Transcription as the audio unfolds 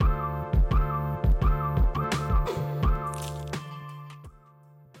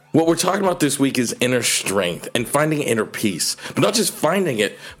What we're talking about this week is inner strength and finding inner peace, but not just finding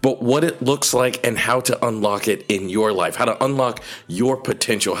it, but what it looks like and how to unlock it in your life, how to unlock your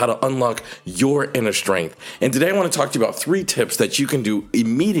potential, how to unlock your inner strength. And today I want to talk to you about 3 tips that you can do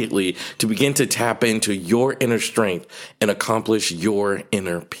immediately to begin to tap into your inner strength and accomplish your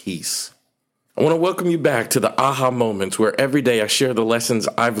inner peace. I want to welcome you back to the aha moments where every day I share the lessons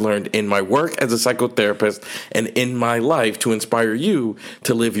I've learned in my work as a psychotherapist and in my life to inspire you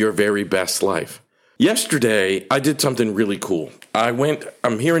to live your very best life. Yesterday, I did something really cool.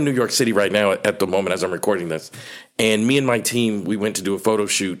 I'm here in New York City right now at the moment as I'm recording this, and me and my team, we went to do a photo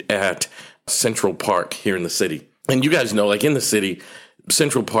shoot at Central Park here in the city. And you guys know, like in the city,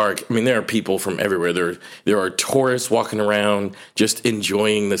 Central Park, I mean, there are people from everywhere. There are tourists walking around, just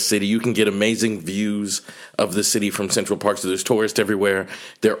enjoying the city. You can get amazing views of the city from Central Park. So there's tourists everywhere.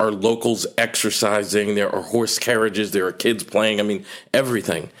 There are locals exercising. There are horse carriages. There are kids playing. I mean,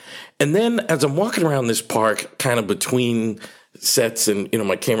 everything. And then as I'm walking around this park, kind of between sets and,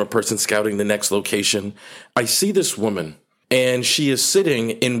 my camera person scouting the next location, I see this woman, and she is sitting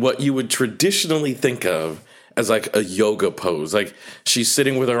in what you would traditionally think of as like a yoga pose. Like she's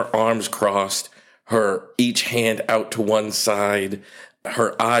sitting with her arms crossed, her each hand out to one side,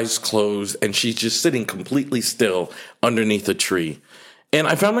 her eyes closed, and she's just sitting completely still underneath a tree. And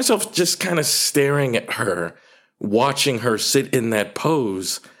I found myself just kind of staring at her, watching her sit in that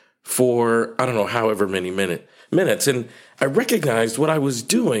pose for, I don't know, however many minutes. And I recognized what I was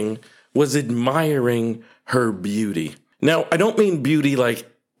doing was admiring her beauty. Now, I don't mean beauty like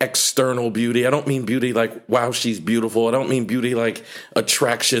external beauty. I don't mean beauty like, wow, she's beautiful. I don't mean beauty like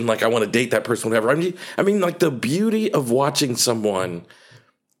attraction, like I want to date that person, whatever. I mean like the beauty of watching someone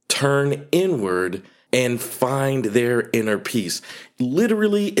turn inward and find their inner peace.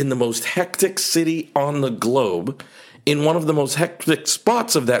 Literally in the most hectic city on the globe, in one of the most hectic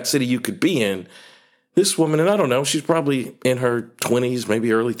spots of that city you could be in, this woman, and I don't know, she's probably in her 20s,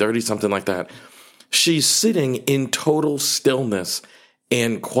 maybe early 30s, something like that. She's sitting in total stillness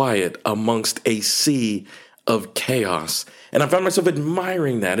and quiet amongst a sea of chaos. And I found myself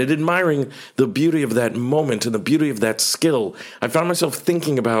admiring that and admiring the beauty of that moment and the beauty of that skill. I found myself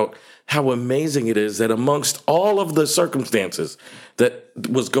thinking about how amazing it is that amongst all of the circumstances that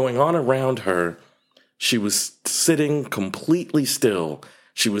was going on around her, she was sitting completely still.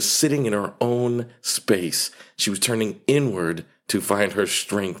 She was sitting in her own space. She was turning inward to find her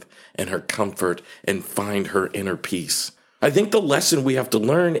strength and her comfort and find her inner peace. I think the lesson we have to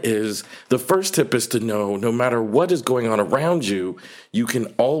learn is the first tip is to know no matter what is going on around you, you can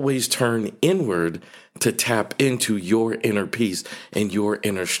always turn inward to tap into your inner peace and your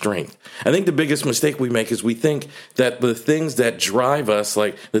inner strength. I think the biggest mistake we make is we think that the things that drive us,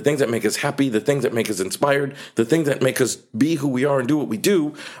 like the things that make us happy, the things that make us inspired, the things that make us be who we are and do what we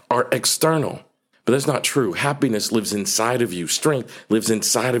do are external. But that's not true. Happiness lives inside of you. Strength lives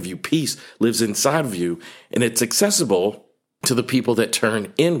inside of you. Peace lives inside of you. And it's accessible to the people that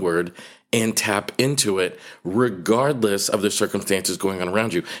turn inward and tap into it, regardless of the circumstances going on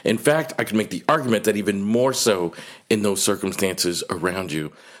around you. In fact, I can make the argument that even more so in those circumstances around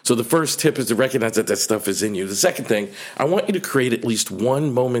you. So the first tip is to recognize that stuff is in you. The second thing, I want you to create at least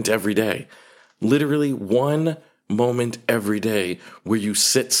one moment every day, literally one moment every day where you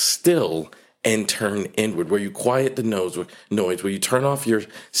sit still and turn inward, where you quiet the noise, where you turn off your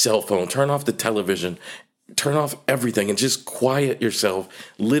cell phone, turn off the television, turn off everything and just quiet yourself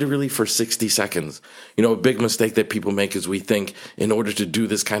literally for 60 seconds. A big mistake that people make is we think in order to do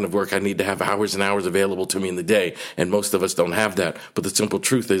this kind of work, I need to have hours and hours available to me in the day. And most of us don't have that. But the simple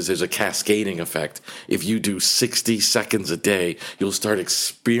truth is there's a cascading effect. If you do 60 seconds a day, you'll start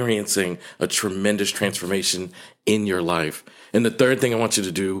experiencing a tremendous transformation in your life. And the third thing I want you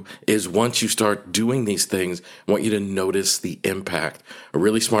to do is once you start doing these things, I want you to notice the impact. A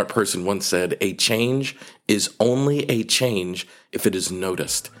really smart person once said, a change is only a change if it is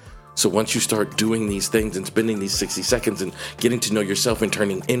noticed. So once you start doing these things and spending these 60 seconds and getting to know yourself and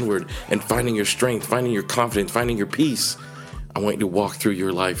turning inward and finding your strength, finding your confidence, finding your peace, I want you to walk through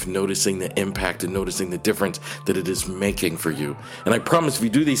your life noticing the impact and noticing the difference that it is making for you. And I promise if you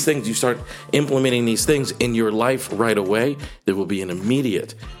do these things, you start implementing these things in your life right away, there will be an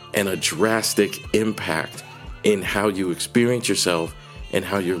immediate and a drastic impact in how you experience yourself and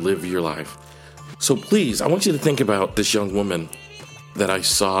how you live your life. So please, I want you to think about this young woman that I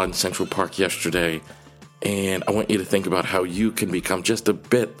saw in Central Park yesterday. And I want you to think about how you can become just a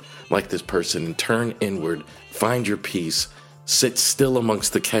bit like this person and turn inward, find your peace, sit still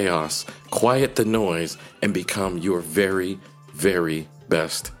amongst the chaos, quiet the noise, and become your very, very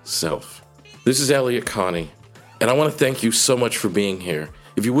best self. This is Elliott Connie, and I want to thank you so much for being here.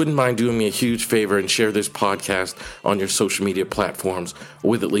 If you wouldn't mind doing me a huge favor and share this podcast on your social media platforms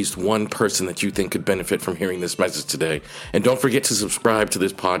with at least one person that you think could benefit from hearing this message today. And don't forget to subscribe to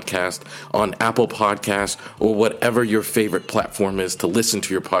this podcast on Apple Podcasts or whatever your favorite platform is to listen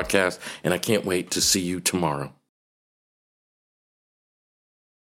to your podcast. And I can't wait to see you tomorrow.